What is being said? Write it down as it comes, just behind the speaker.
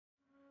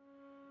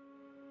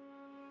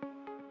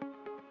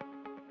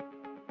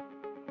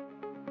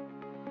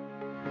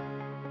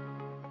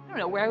don't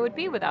know where I would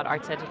be without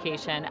arts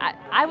education.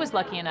 I was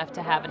lucky enough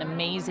to have an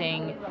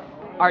amazing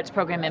arts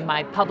program in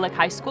my public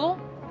high school.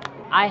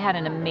 I had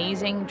an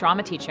amazing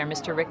drama teacher,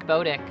 Mr. Rick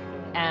Bodick,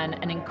 and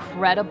an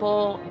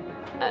incredible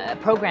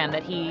program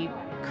that he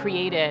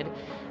created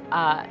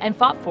and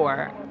fought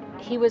for.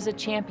 He was a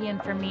champion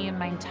for me in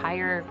my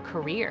entire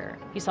career.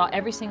 He saw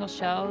every single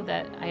show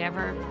that I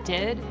ever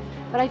did.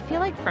 But I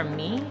feel like for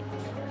me,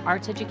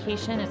 arts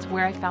education, it's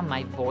where I found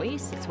my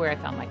voice, it's where I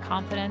found my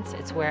confidence,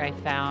 it's where I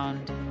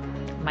found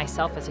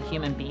myself as a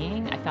human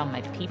being, I found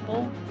my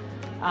people.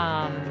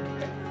 I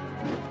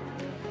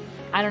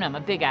don't know, I'm a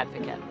big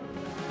advocate.